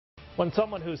When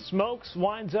someone who smokes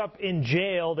winds up in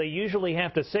jail, they usually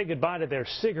have to say goodbye to their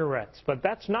cigarettes. But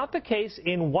that's not the case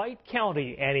in White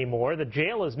County anymore. The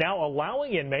jail is now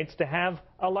allowing inmates to have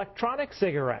electronic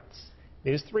cigarettes.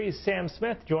 News 3's Sam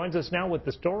Smith joins us now with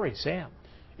the story. Sam.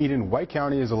 Eden, White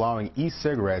County is allowing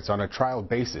e-cigarettes on a trial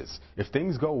basis. If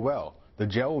things go well, the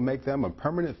jail will make them a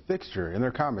permanent fixture in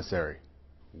their commissary.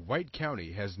 White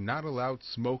County has not allowed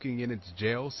smoking in its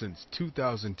jail since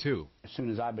 2002. As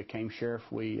soon as I became sheriff,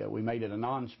 we made it a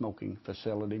non-smoking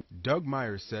facility. Doug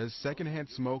Myers says secondhand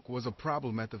smoke was a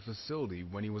problem at the facility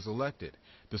when he was elected.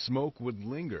 The smoke would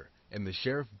linger, and the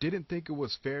sheriff didn't think it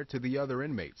was fair to the other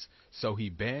inmates, so he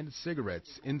banned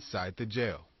cigarettes inside the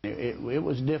jail. It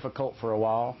was difficult for a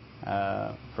while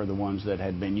for the ones that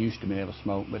had been used to being able to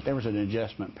smoke, but there was an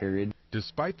adjustment period.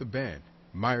 Despite the ban,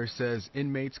 Myers says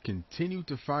inmates continue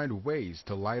to find ways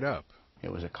to light up.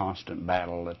 It was a constant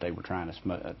battle that they were trying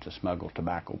to smuggle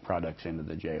tobacco products into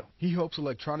the jail. He hopes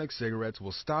electronic cigarettes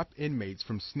will stop inmates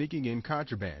from sneaking in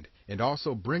contraband and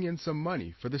also bring in some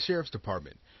money for the sheriff's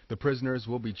department. The prisoners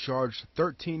will be charged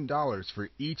 $13 for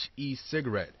each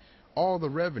e-cigarette. All the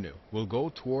revenue will go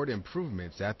toward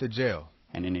improvements at the jail.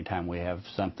 And anytime we have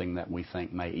something that we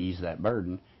think may ease that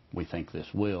burden, we think this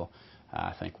will,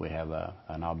 I think we have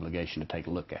an obligation to take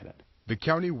a look at it. The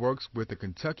county works with a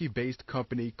Kentucky-based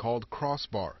company called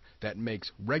Crossbar that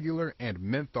makes regular and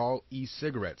menthol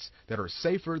e-cigarettes that are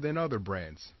safer than other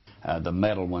brands. The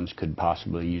metal ones could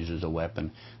possibly use as a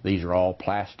weapon. These are all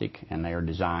plastic, and they are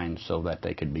designed so that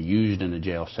they could be used in a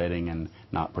jail setting and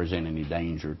not present any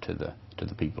danger to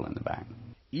the people in the back.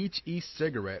 Each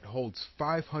e-cigarette holds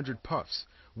 500 puffs,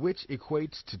 which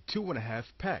equates to 2.5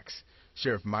 packs.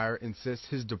 Sheriff Meyer insists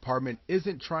his department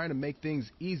isn't trying to make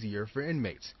things easier for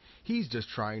inmates. He's just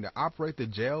trying to operate the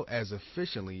jail as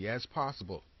efficiently as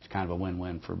possible. It's kind of a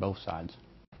win-win for both sides.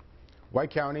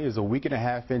 White County is a week and a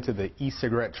half into the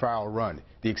e-cigarette trial run.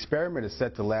 The experiment is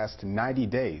set to last 90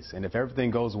 days, and if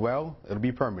everything goes well, it'll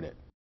be permanent.